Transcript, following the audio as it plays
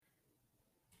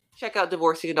Check out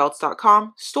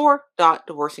divorcingadults.com,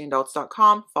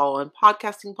 store.divorcingadults.com, follow on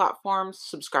podcasting platforms,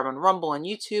 subscribe on Rumble and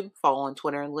YouTube, follow on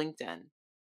Twitter and LinkedIn.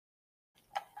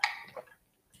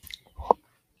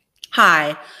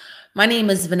 Hi, my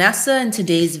name is Vanessa, and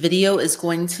today's video is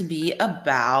going to be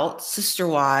about Sister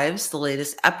Wives, the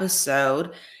latest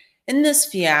episode in this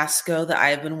fiasco that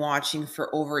I've been watching for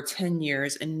over 10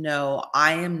 years. And no,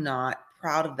 I am not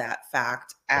proud of that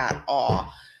fact at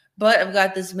all. But I've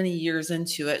got this many years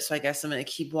into it, so I guess I'm going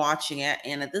to keep watching it.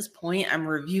 And at this point, I'm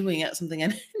reviewing it, something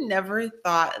I never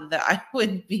thought that I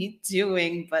would be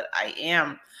doing, but I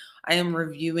am. I am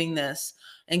reviewing this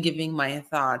and giving my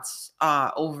thoughts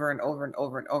over and over and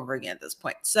over and over again at this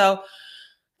point. So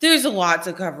there's a lot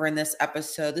to cover in this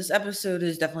episode. This episode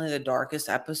is definitely the darkest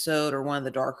episode, or one of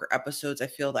the darker episodes I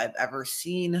feel that I've ever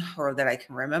seen, or that I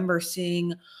can remember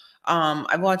seeing.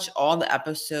 I've watched all the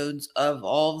episodes of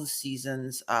all the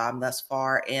seasons thus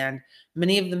far, and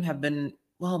many of them have been,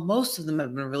 well, most of them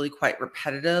have been really quite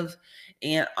repetitive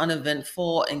and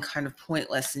uneventful and kind of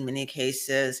pointless in many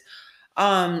cases.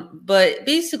 But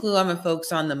basically what I'm gonna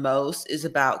focus on the most is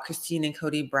about Christine and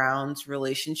Kody Brown's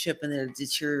relationship and the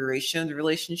deterioration of the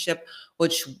relationship,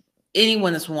 which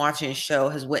anyone that's been watching the show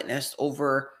has witnessed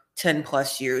over 10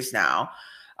 plus years now.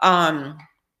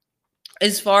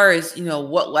 As far as,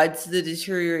 what led to the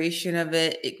deterioration of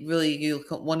it, it really,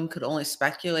 one could only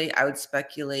speculate. I would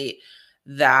speculate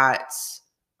that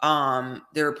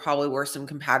there probably were some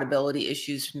compatibility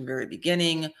issues from the very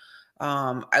beginning.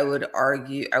 I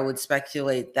would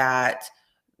speculate that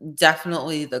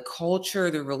definitely the culture,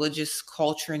 the religious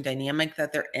culture and dynamic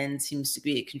that they're in seems to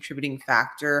be a contributing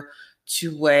factor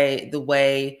to the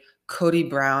way Kody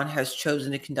Brown has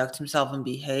chosen to conduct himself and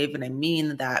behave. And I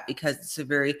mean that because it's a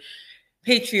very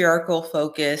patriarchal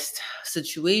focused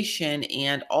situation.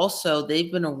 And also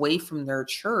they've been away from their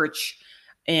church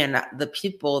and the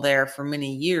people there for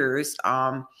many years.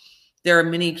 There are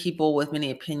many people with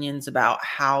many opinions about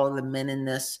how the men in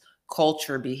this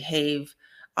culture behave,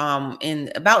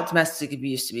 and about domestic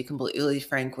abuse, to be completely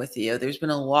frank with you. There's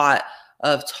been a lot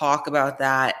of talk about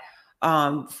that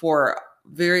for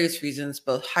various reasons,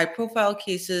 both high profile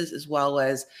cases as well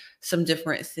as some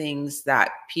different things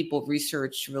that people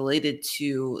researched related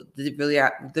to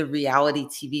the reality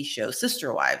TV show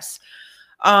Sister Wives.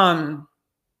 But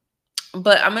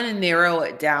I'm going to narrow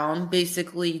it down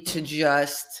basically to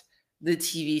just the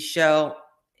TV show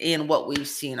and what we've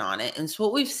seen on it. And so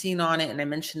what we've seen on it, and I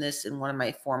mentioned this in one of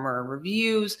my former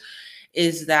reviews,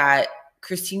 is that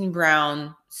Christine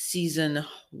Brown season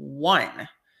 1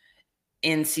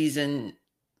 and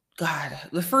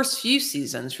the first few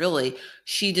seasons, really,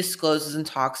 she discloses and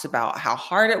talks about how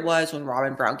hard it was when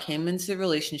Robyn Brown came into the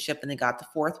relationship and they got the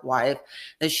fourth wife,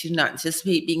 that she did not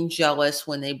anticipate being jealous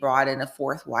when they brought in a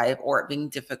fourth wife, or it being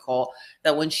difficult,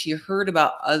 that when she heard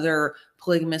about other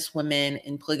polygamous women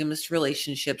in polygamous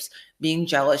relationships being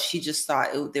jealous, she just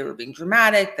thought they were being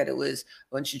dramatic, that it was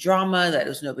a bunch of drama, that it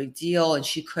was no big deal, and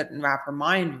she couldn't wrap her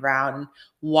mind around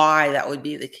why that would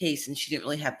be the case. And she didn't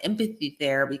really have empathy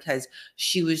there because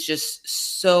she was just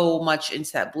so much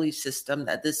into that belief system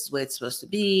that this is the way it's supposed to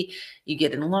be. You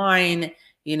get in line,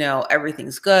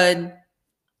 everything's good.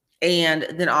 And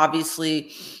then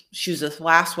obviously she was the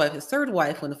last wife, the third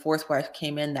wife. When the fourth wife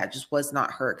came in, that just was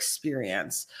not her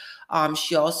experience.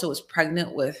 She also was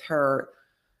pregnant with her,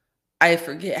 I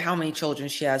forget how many children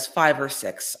she has, 5 or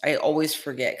 6. I always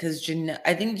forget because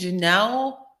I think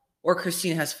Janelle or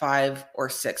Christine has 5 or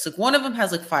 6. Like one of them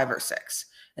has like 5 or 6.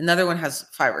 Another one has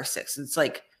 5 or 6. It's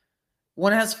like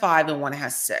one has 5 and one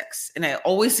has 6. And I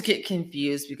always get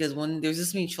confused because when there's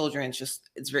this many children,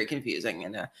 it's very confusing.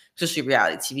 And especially a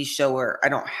reality TV show where I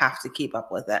don't have to keep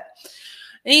up with it.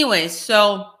 Anyway,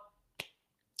 so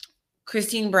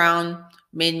Christine Brown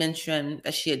made mention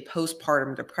that she had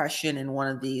postpartum depression in one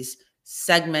of these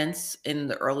segments in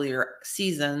the earlier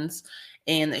seasons,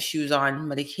 and that she was on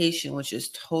medication, which is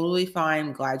totally fine.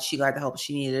 I'm glad she got the help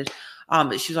she needed.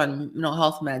 But she was on mental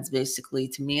health meds basically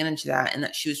to manage that, and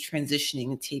that she was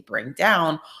transitioning and tapering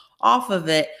down off of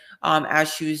it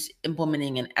as she was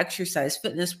implementing an exercise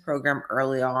fitness program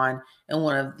early on. And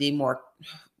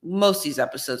most of these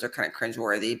episodes are kind of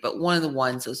cringeworthy, but one of the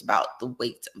ones was about the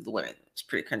weight of the women. It's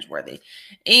pretty cringeworthy.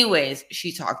 Anyways,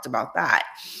 she talked about that.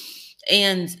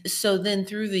 And so then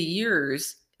through the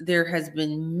years, there has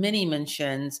been many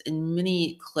mentions and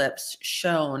many clips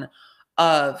shown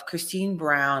of Christine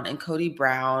Brown and Kody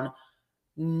Brown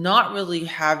not really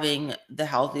having the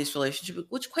healthiest relationship,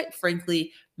 which quite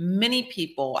frankly, many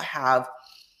people have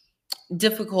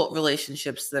difficult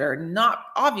relationships that are not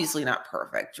obviously not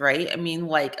perfect, right? I mean,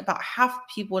 like about half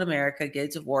people in America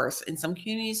get divorced. In some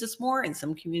communities, it's more, in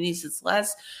some communities, it's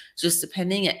less, just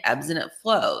depending, it ebbs and it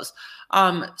flows.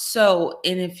 And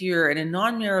if you're in a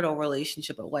non-marital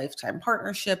relationship, a lifetime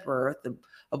partnership, or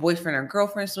a boyfriend or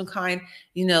girlfriend of some kind,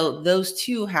 those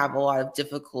two have a lot of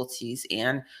difficulties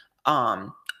and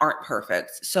aren't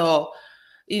perfect. So,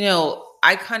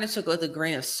 I kind of took it with a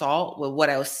grain of salt with what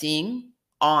I was seeing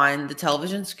on the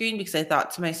television screen, because I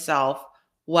thought to myself,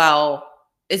 well,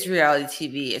 it's reality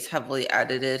TV, it's heavily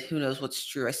edited. Who knows what's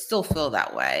true? I still feel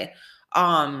that way.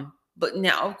 But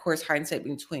now, of course, hindsight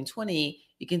being 2020,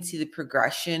 you can see the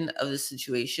progression of the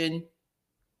situation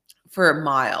for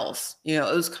miles. It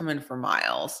was coming for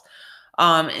miles.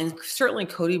 And certainly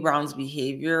Kody Brown's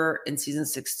behavior in season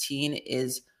 16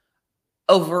 is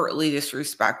overtly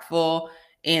disrespectful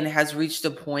and has reached a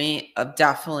point of,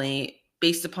 definitely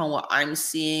based upon what I'm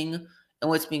seeing and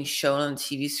what's being shown on the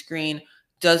TV screen,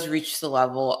 does reach the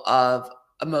level of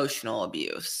emotional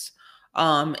abuse.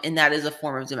 And that is a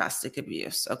form of domestic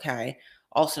abuse, okay?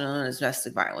 Also known as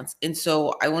domestic violence. And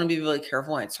so I want to be really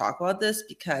careful when I talk about this,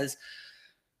 because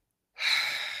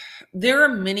there are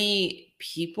many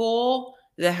people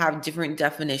that have different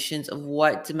definitions of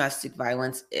what domestic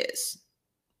violence is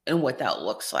and what that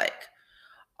looks like.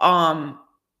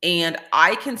 And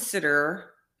I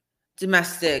consider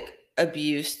domestic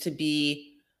abuse to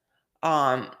be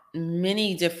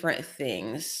many different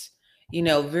things,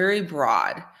 very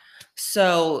broad.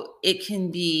 So it can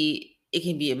be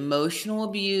emotional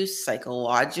abuse,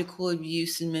 psychological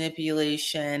abuse and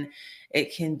manipulation.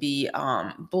 It can be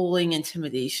bullying,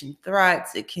 intimidation,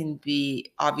 threats. It can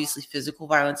be, obviously, physical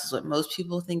violence is what most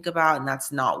people think about, and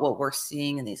that's not what we're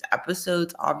seeing in these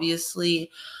episodes, obviously.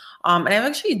 And I've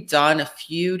actually done a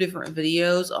few different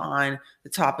videos on the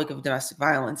topic of domestic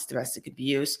violence, domestic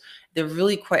abuse. They're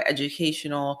really quite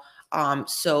educational.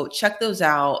 So check those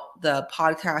out. The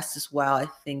podcast as well, I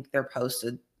think they're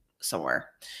posted somewhere.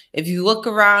 If you look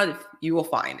around, you will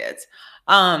find it.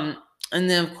 And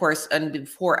then, of course, and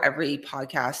before every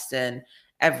podcast and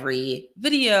every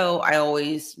video, I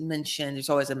always mention, there's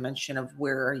always a mention of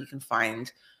where you can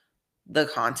find the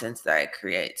content that I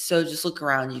create. So just look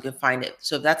around, you can find it.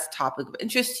 So if that's a topic of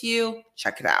interest to you,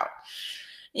 check it out.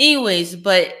 Anyways,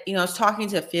 but I was talking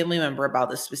to a family member about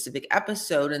this specific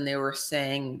episode, and they were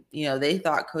saying, they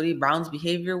thought Kody Brown's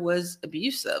behavior was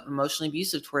abusive, emotionally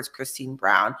abusive towards Christine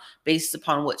Brown, based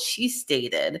upon what she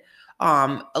stated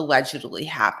allegedly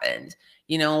happened.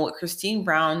 What Christine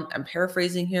Brown, I'm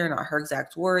paraphrasing here, not her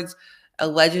exact words,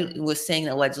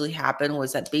 allegedly happened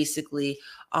was that basically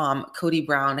Kody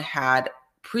Brown had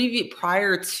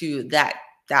prior to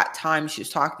that time she was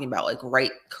talking about, like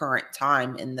right current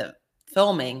time in the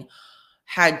filming,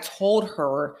 had told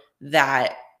her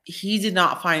that he did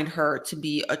not find her to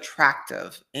be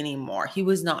attractive anymore. He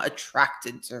was not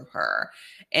attracted to her,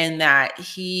 and that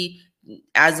he,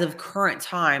 as of current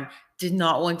time, did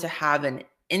not want to have an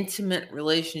intimate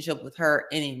relationship with her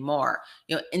anymore.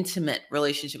 Intimate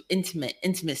relationship,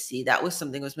 intimacy. That was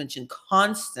something that was mentioned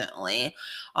constantly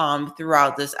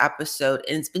throughout this episode.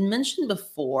 And it's been mentioned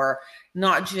before,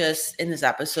 not just in this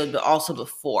episode, but also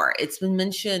before. It's been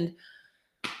mentioned,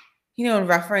 in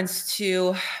reference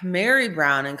to Meri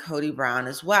Brown and Kody Brown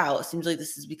as well. It seems like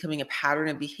this is becoming a pattern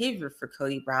of behavior for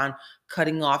Kody Brown,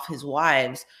 cutting off his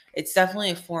wives. It's definitely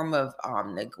a form of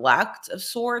neglect of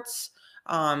sorts.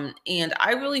 And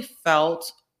I really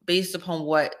felt, based upon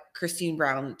what Christine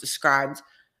Brown described,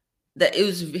 that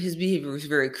his behavior was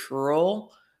very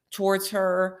cruel towards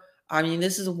her. I mean,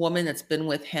 this is a woman that's been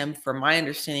with him, for my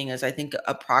understanding, is I think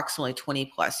approximately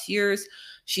 20 plus years.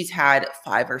 She's had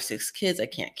 5 or 6 kids. I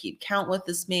can't keep count with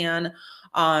this man.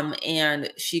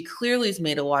 And she clearly has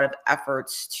made a lot of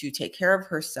efforts to take care of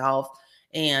herself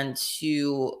and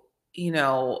to,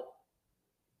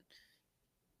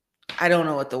 I don't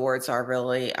know what the words are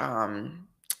really. And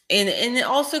it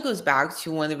also goes back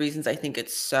to one of the reasons I think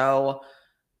it's so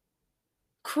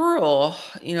cruel,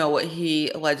 what he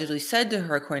allegedly said to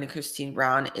her, according to Christine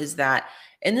Brown, is that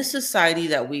in the society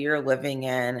that we are living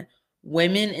in,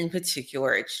 women in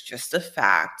particular, it's just a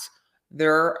fact,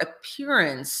 their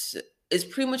appearance is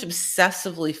pretty much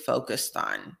obsessively focused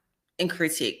on and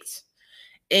critiqued.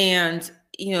 And,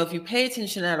 if you pay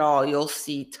attention at all, you'll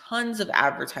see tons of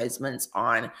advertisements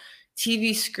on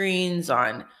TV screens,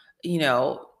 I've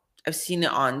seen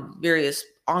it on various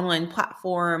online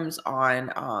platforms,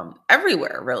 on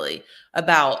everywhere really,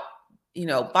 about,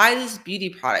 buy this beauty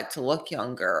product to look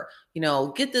younger,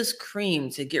 get this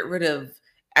cream to get rid of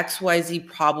XYZ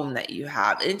problem that you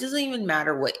have. It doesn't even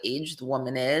matter what age the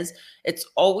woman is. It's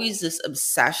always this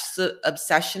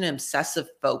obsession and obsessive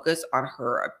focus on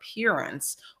her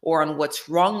appearance or on what's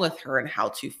wrong with her and how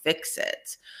to fix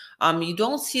it. You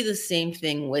don't see the same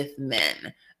thing with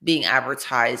men being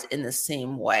advertised in the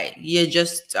same way. You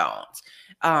just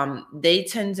don't. They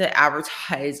tend to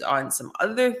advertise on some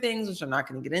other things, which I'm not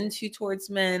going to get into towards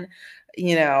men.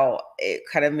 It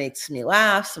kind of makes me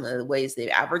laugh, some of the ways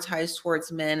they advertise towards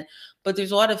men, but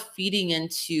there's a lot of feeding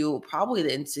into probably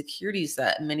the insecurities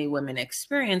that many women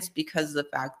experience because of the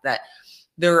fact that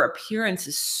their appearance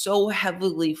is so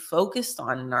heavily focused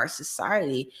on in our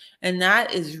society. And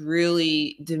that is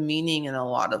really demeaning in a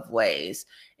lot of ways.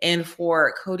 And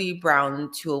for Kody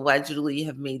Brown to allegedly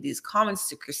have made these comments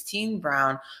to Christine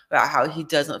Brown about how he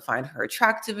doesn't find her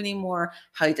attractive anymore,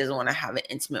 how he doesn't want to have an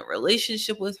intimate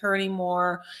relationship with her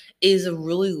anymore, is a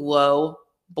really low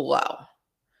blow.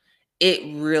 It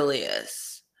really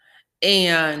is.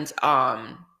 And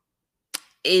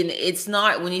it's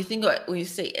not, when you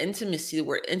say intimacy, the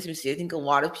word intimacy, I think a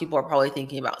lot of people are probably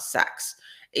thinking about sex.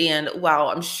 And while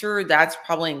I'm sure that's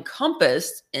probably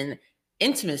encompassed in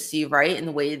intimacy, right, in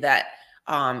the way that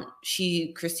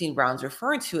Christine Brown's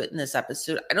referring to it in this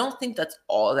episode, I don't think that's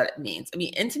all that it means. I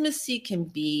mean, intimacy can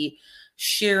be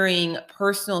sharing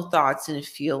personal thoughts and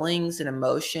feelings and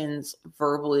emotions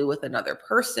verbally with another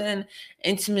person.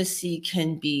 Intimacy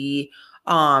can be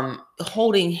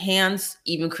holding hands.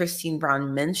 Even Christine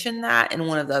Brown mentioned that in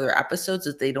one of the other episodes,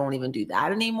 that they don't even do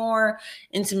that anymore.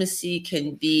 Intimacy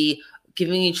can be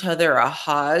giving each other a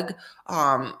hug,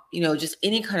 just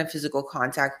any kind of physical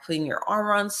contact, putting your arm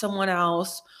around someone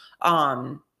else,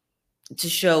 to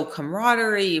show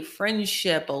camaraderie,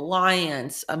 friendship,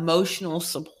 alliance, emotional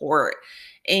support.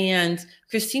 And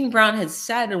Christine Brown had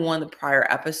said in one of the prior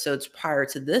episodes prior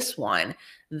to this one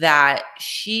that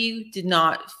she did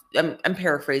not, I'm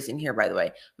paraphrasing here, by the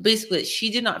way, but basically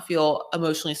she did not feel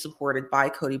emotionally supported by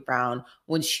Kody Brown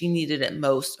when she needed it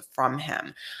most from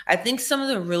him. I think some of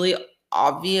the really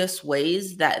obvious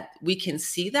ways that we can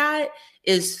see that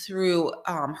is through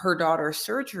her daughter's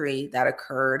surgery that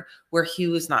occurred where he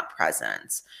was not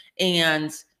present.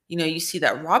 And, you see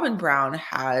that Robin Brown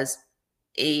has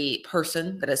a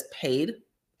person that is paid,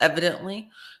 evidently,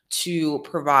 to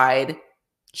provide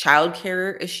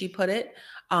childcare, as she put it,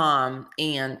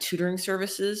 and tutoring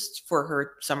services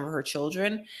for some of her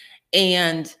children.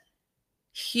 And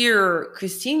here,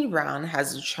 Christine Brown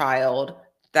has a child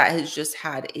that has just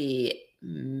had a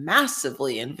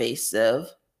massively invasive,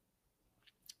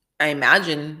 I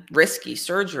imagine, risky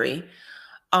surgery.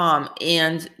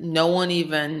 And no one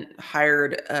even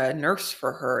hired a nurse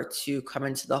for her to come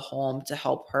into the home to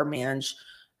help her manage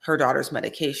her daughter's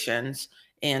medications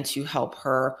and to help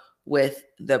her with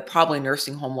the probably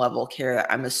nursing home level care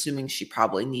that I'm assuming she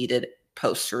probably needed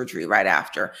post surgery right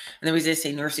after. And the reason I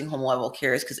say nursing home level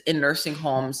care is because in nursing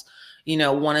homes,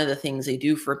 one of the things they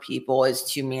do for people is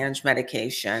to manage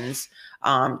medications,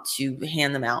 to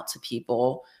hand them out to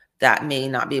people that may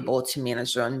not be able to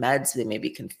manage their own meds. They may be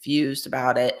confused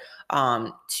about it,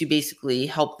 to basically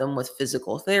help them with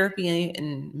physical therapy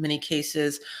in many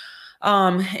cases,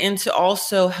 and to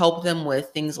also help them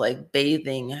with things like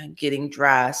bathing, getting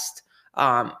dressed,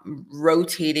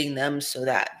 rotating them so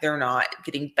that they're not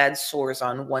getting bed sores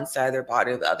on one side of their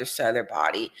body or the other side of their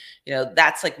body.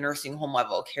 That's like nursing home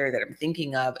level care that I'm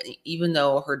thinking of. Even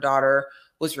though her daughter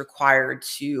was required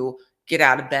to get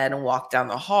out of bed and walk down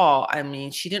the hall, I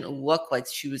mean, she didn't look like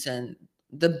she was in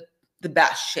the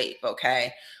best shape,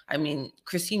 okay? I mean,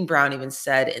 Christine Brown even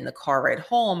said in the car ride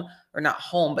home, or not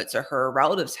home, but to her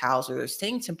relative's house where they're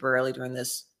staying temporarily during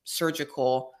this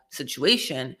surgical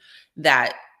situation,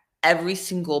 that every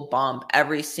single bump,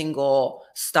 every single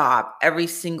stop, every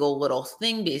single little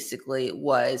thing basically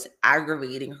was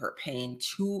aggravating her pain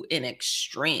to an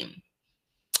extreme.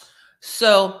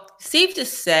 So, safe to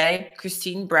say,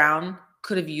 Christine Brown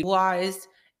could have utilized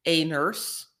a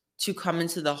nurse to come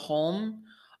into the home,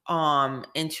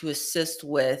 and to assist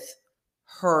with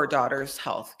her daughter's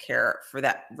health care for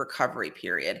that recovery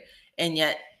period. And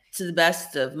yet, to the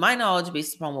best of my knowledge,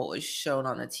 based upon what was shown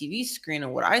on the TV screen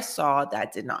and what I saw,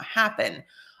 that did not happen.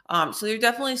 So there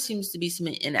definitely seems to be some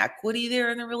inequity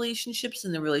there in the relationships,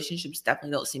 and the relationships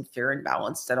definitely don't seem fair and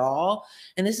balanced at all.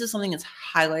 And this is something that's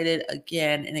highlighted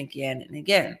again and again and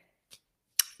again.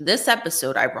 This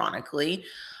episode, ironically,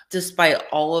 despite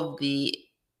all of the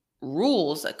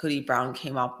rules that Kody Brown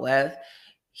came up with,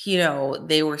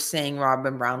 they were saying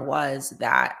Robin Brown was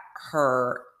that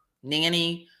her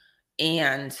nanny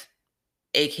and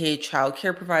aka child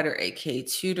care provider, aka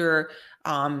tutor,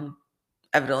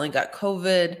 evidently got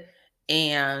COVID,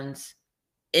 and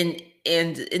And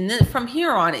then from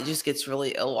here on, it just gets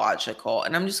really illogical.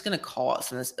 And I'm just going to call out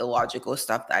some of this illogical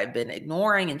stuff that I've been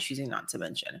ignoring and choosing not to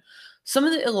mention. Some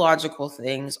of the illogical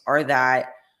things are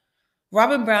that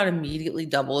Robin Brown immediately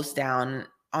doubles down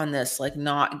on this like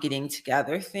not getting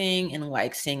together thing and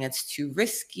like saying it's too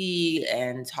risky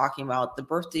and talking about the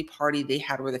birthday party they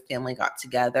had where the family got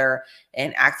together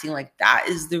and acting like that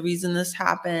is the reason this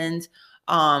happened,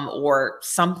 or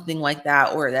something like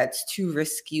that, or that's too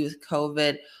risky with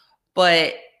COVID.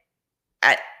 But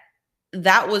I,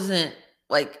 that wasn't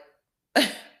like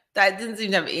that didn't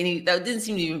seem to have any, that didn't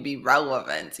seem to even be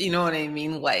relevant. You know what I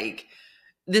mean? Like,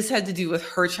 this had to do with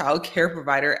her child care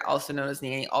provider, also known as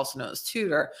nanny, also known as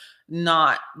tutor,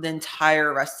 not the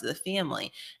entire rest of the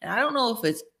family. And I don't know if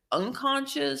it's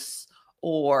unconscious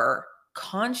or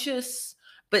conscious,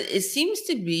 but it seems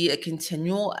to be a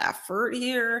continual effort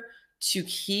here to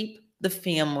keep the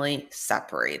family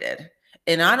separated.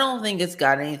 And I don't think it's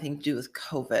got anything to do with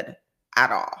COVID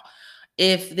at all.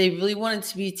 If they really wanted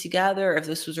to be together, if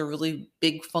this was a really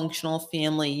big functional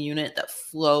family unit that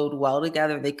flowed well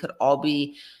together, they could all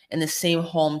be in the same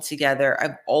home together.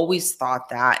 I've always thought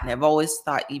that. And I've always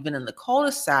thought, even in the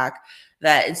cul-de-sac,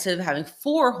 that instead of having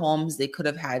 4 homes, they could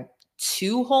have had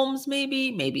 2 homes,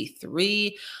 maybe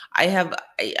 3. I have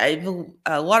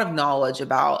a lot of knowledge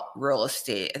about real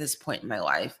estate at this point in my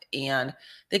life, and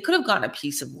they could have gotten a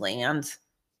piece of land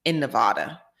in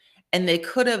Nevada, and they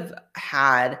could have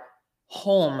had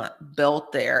home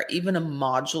built there, even a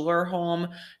modular home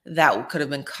that could have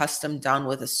been custom done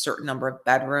with a certain number of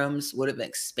bedrooms, would have been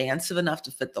expansive enough to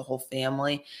fit the whole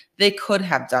family. They could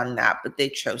have done that, but they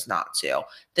chose not to.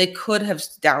 They could have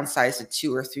downsized to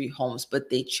 2 or 3 homes, but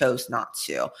they chose not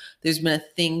to. There's been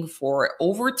a thing for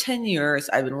over 10 years.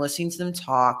 I've been listening to them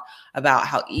talk about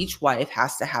how each wife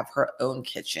has to have her own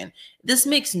kitchen. This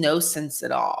makes no sense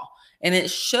at all. And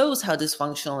it shows how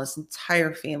dysfunctional this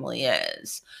entire family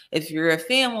is. If you're a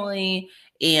family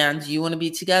and you want to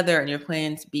be together and you're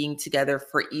planning to being together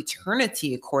for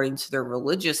eternity, according to their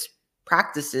religious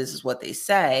practices, is what they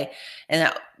say, and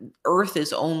that earth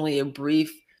is only a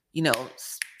brief,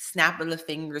 snap of the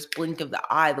fingers, blink of the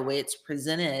eye, the way it's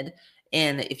presented.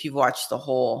 And if you've watched the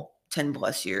whole 10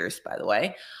 plus years, by the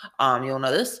way, you'll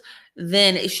know this.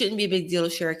 Then it shouldn't be a big deal to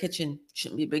share a kitchen.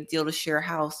 Shouldn't be a big deal to share a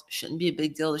house. Shouldn't be a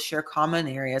big deal to share common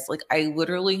areas. Like, I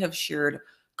literally have shared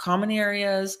common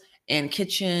areas and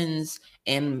kitchens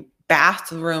and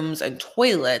bathrooms and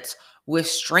toilets with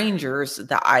strangers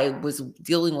that I was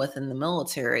dealing with in the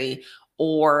military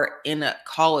or in a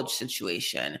college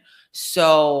situation.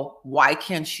 So why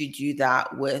can't you do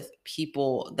that with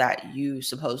people that you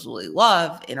supposedly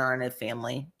love and are in a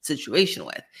family situation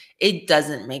with? It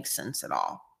doesn't make sense at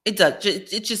all. It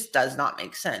just does not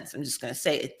make sense. I'm just going to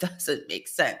say it doesn't make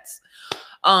sense.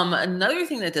 Another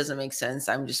thing that doesn't make sense,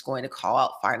 I'm just going to call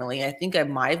out finally. I think I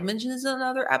might have mentioned this in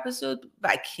another episode,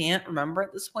 but I can't remember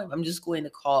at this point. I'm just going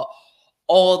to call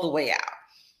all the way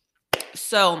out.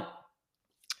 So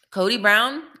Kody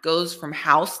Brown goes from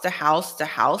house to house to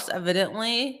house,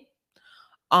 evidently,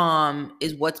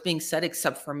 is what's being said,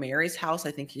 except for Mary's house.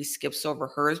 I think he skips over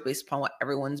hers based upon what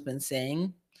everyone's been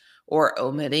saying or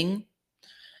omitting.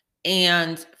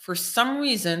 And for some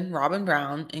reason, Robin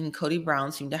Brown and Kody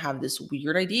Brown seem to have this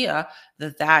weird idea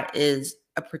that that is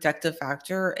a protective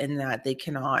factor and that they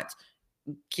cannot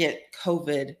get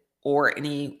COVID or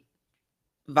any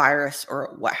virus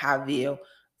or what have you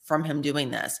from him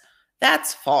doing this.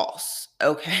 That's false.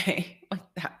 Okay. Like,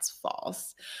 that's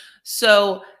false.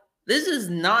 So this is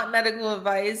not medical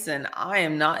advice, and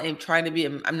I'm not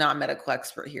a medical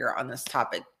expert here on this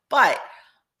topic, but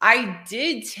I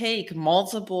did take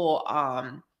multiple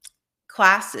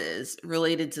classes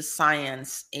related to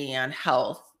science and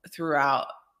health throughout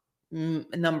a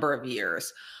number of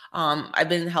years. I've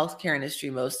been in the healthcare industry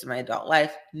most of my adult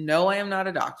life. No, I am not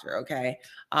a doctor. Okay.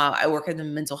 I work in the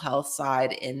mental health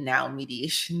side and now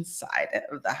mediation side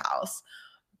of the house.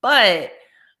 But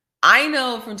I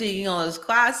know from taking all those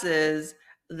classes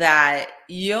that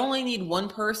you only need one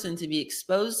person to be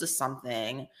exposed to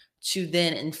something to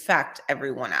then infect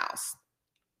everyone else.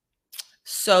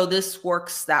 So this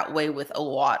works that way with a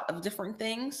lot of different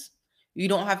things. You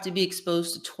don't have to be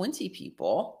exposed to 20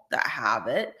 people that have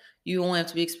it. You only have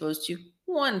to be exposed to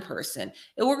one person.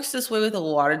 It works this way with a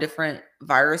lot of different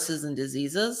viruses and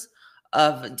diseases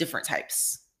of different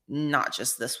types, not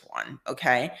just this one.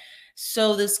 Okay.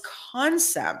 So this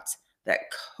concept that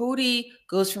Kody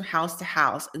goes from house to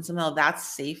house and somehow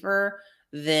that's safer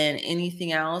than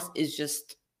anything else is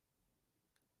just,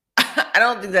 I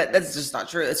don't think that's just not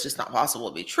true. It's just not possible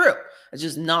to be true. It's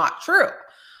just not true.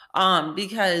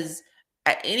 Because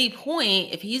at any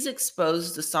point, if he's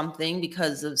exposed to something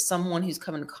because of someone he's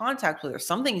come in contact with or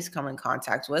something he's come in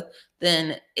contact with,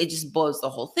 then it just blows the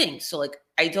whole thing. So, like,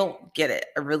 I don't get it.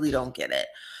 I really don't get it.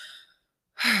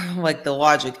 Like, the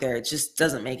logic there, it just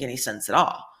doesn't make any sense at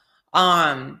all.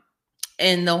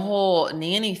 And the whole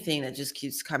nanny thing that just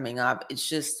keeps coming up, it's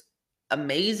just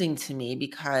amazing to me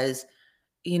because,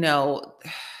 you know,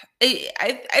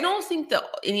 I don't think that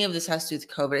any of this has to do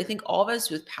with COVID. I think all of it has to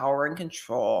do with power and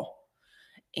control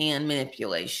and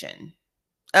manipulation.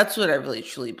 That's what I really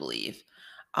truly believe.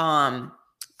 Um,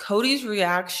 Cody's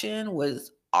reaction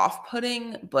was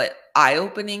off-putting, but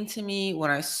eye-opening to me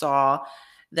when I saw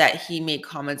that he made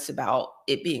comments about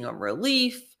it being a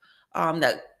relief,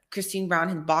 that Christine Brown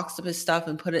had boxed up his stuff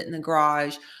and put it in the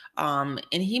garage. And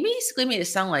he basically made it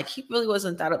sound like he really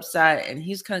wasn't that upset and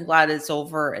he's kind of glad it's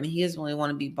over and he doesn't really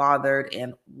want to be bothered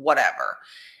and whatever.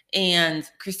 And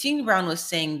Christine Brown was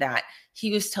saying that he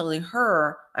was telling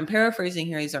her, I'm paraphrasing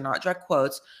here, these are not direct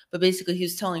quotes, but basically he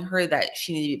was telling her that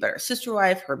she needed to be a better sister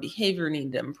wife, her behavior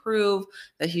needed to improve,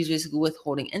 that he was basically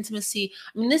withholding intimacy.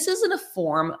 I mean, this isn't a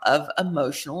form of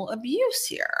emotional abuse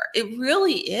here. It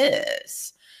really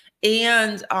is.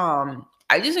 And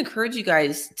I just encourage you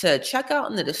guys to check out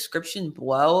in the description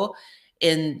below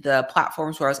in the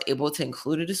platforms where I was able to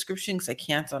include a description because I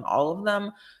can't on all of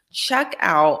them. Check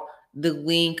out the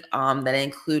link that I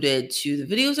included to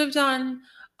the videos I've done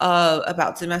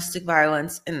about domestic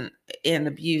violence and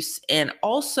abuse. And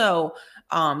also,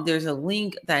 there's a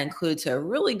link that includes a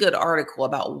really good article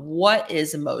about what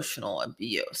is emotional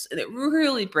abuse. And it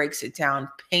really breaks it down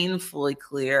painfully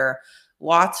clear,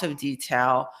 lots of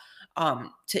detail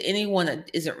to anyone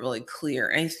that isn't really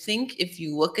clear. And I think if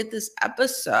you look at this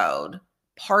episode,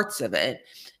 parts of it,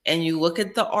 and you look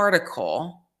at the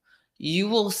article, you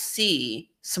will see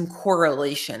some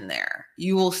correlation there.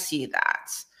 You will see that.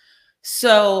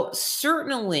 So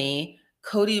certainly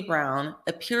Cody Brown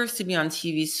appears to be on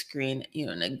TV screen,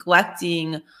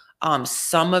 neglecting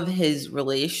some of his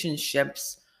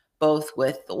relationships, both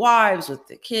with the wives, with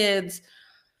the kids.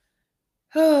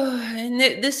 And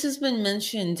this has been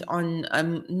mentioned on a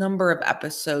number of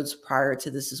episodes prior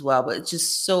to this as well, but it's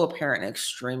just so apparent and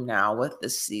extreme now with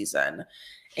this season.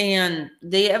 And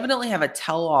they evidently have a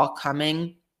tell-all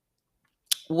coming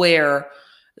where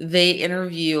they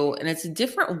interview, and it's a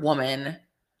different woman,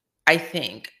 I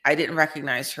think. I didn't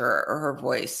recognize her or her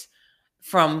voice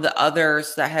from the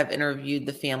others that have interviewed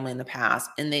the family in the past.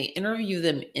 And they interview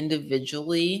them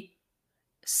individually,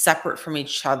 separate from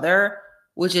each other,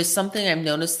 which is something I've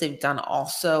noticed they've done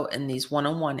also in these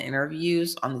one-on-one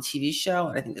interviews on the TV show.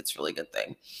 And I think that's a really good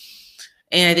thing.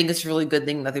 And I think it's a really good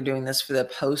thing that they're doing this for the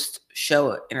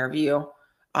post-show interview,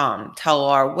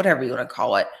 tell-all, whatever you want to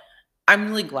call it. I'm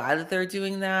really glad that they're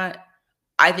doing that.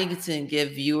 I think it's going to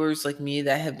give viewers like me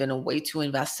that have been way too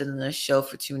invested in this show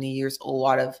for too many years a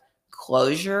lot of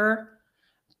closure.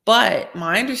 But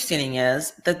my understanding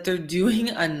is that they're doing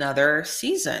another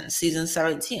season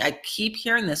 17. I keep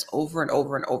hearing this over and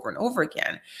over and over and over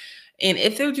again. And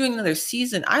if they're doing another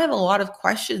season, I have a lot of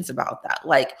questions about that.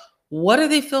 Like, what are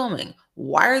they filming?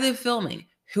 Why are they filming?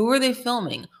 Who are they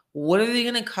filming? What are they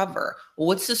going to cover?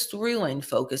 What's the storyline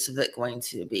focus of it going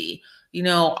to be?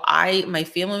 My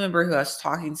family member who I was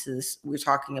talking to this, we were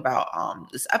talking about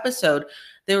this episode,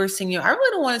 they were saying, I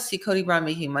really don't want to see Cody Brown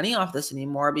making money off this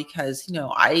anymore because,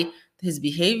 his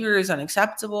behavior is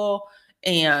unacceptable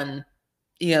and,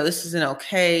 this isn't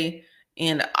okay.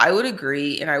 And I would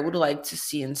agree. And I would like to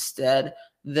see instead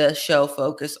the show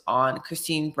focus on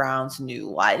Christine Brown's new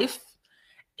life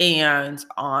and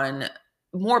on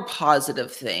more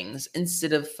positive things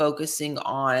instead of focusing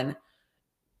on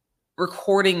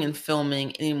recording and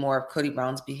filming any more of Cody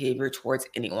Brown's behavior towards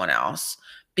anyone else,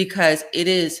 because it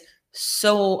is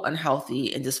so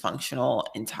unhealthy and dysfunctional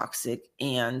and toxic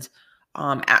and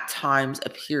at times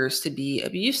appears to be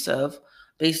abusive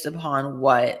based upon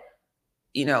what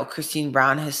Christine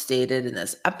Brown has stated in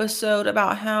this episode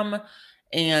about him.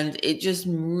 And it just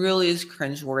really is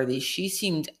cringeworthy. She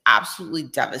seemed absolutely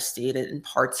devastated in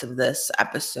parts of this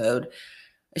episode.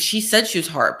 She said she was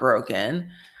heartbroken.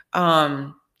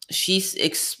 She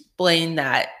explained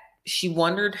that she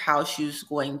wondered how she was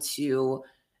going to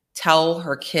tell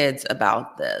her kids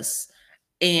about this.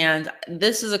 And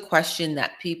this is a question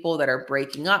that people that are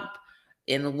breaking up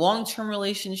in long-term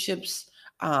relationships,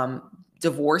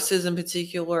 divorces in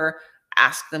particular,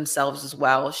 ask themselves as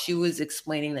well. She was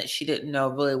explaining that she didn't know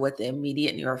really what the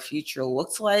immediate near future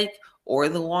looks like or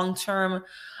the long term.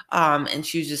 And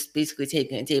she was just basically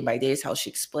taking it day by day is how she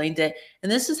explained it.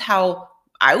 And this is how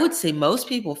I would say most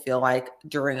people feel like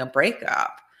during a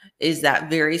breakup is that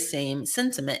very same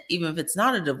sentiment, even if it's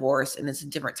not a divorce and it's a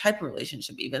different type of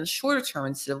relationship, even shorter term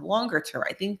instead of longer term.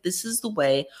 I think this is the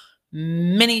way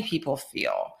many people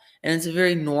feel. And it's a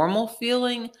very normal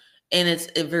feeling, and it's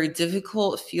a very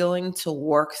difficult feeling to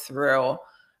work through.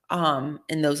 And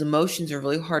those emotions are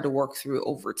really hard to work through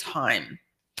over time.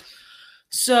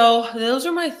 So those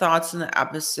are my thoughts on the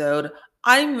episode.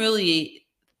 I'm really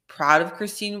proud of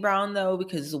Christine Brown though,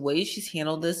 because the way she's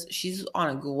handled this, she's on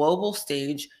a global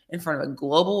stage in front of a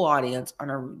global audience on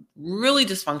a really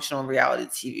dysfunctional reality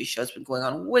TV show. It's been going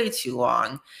on way too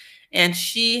long. And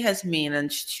she has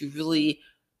managed to really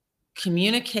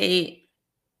communicate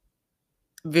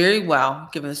very well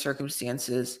given the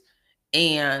circumstances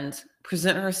and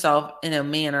present herself in a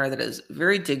manner that is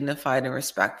very dignified and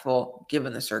respectful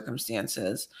given the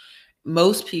circumstances.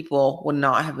 Most people would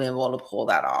not have been able to pull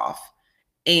that off.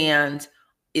 And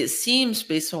it seems,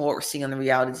 based on what we're seeing on the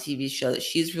reality TV show, that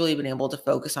she's really been able to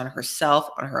focus on herself,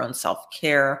 on her own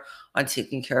self-care, on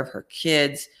taking care of her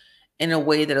kids in a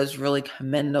way that is really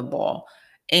commendable.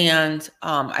 And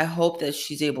I hope that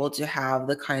she's able to have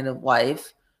the kind of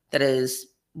life that is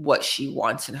what she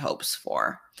wants and hopes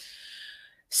for.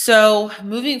 So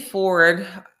moving forward,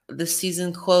 the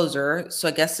season closer. So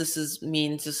I guess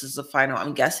means this is the final.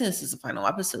 I'm guessing this is the final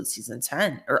episode, season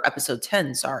 10 or episode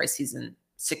 10. Sorry, season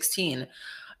 16.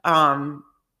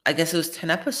 I guess it was 10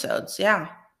 episodes. Yeah.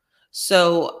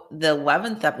 So the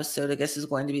 11th episode, I guess, is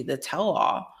going to be the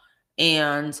tell-all.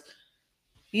 And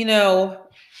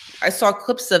I saw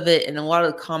clips of it, and a lot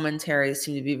of the commentaries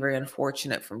seem to be very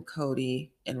unfortunate from Cody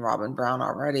and Robin Brown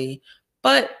already.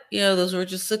 But, those were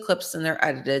just the clips and they're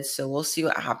edited, so we'll see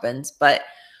what happens. But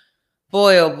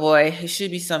boy, oh boy, it should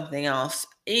be something else.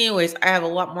 Anyways, I have a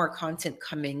lot more content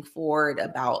coming forward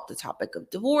about the topic of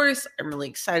divorce. I'm really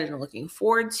excited and looking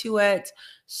forward to it.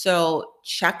 So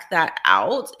check that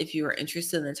out if you are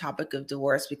interested in the topic of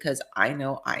divorce, because I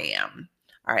know I am.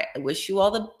 All right, I wish you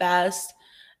all the best.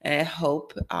 And I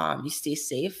hope you stay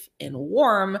safe and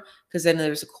warm, because I know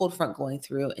there's a cold front going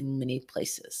through in many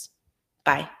places.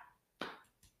 Bye.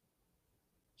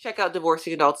 Check out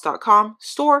divorcingadults.com,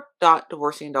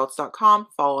 store.divorcingadults.com,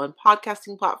 follow on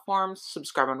podcasting platforms,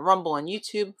 subscribe on Rumble and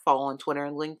YouTube, follow on Twitter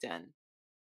and LinkedIn.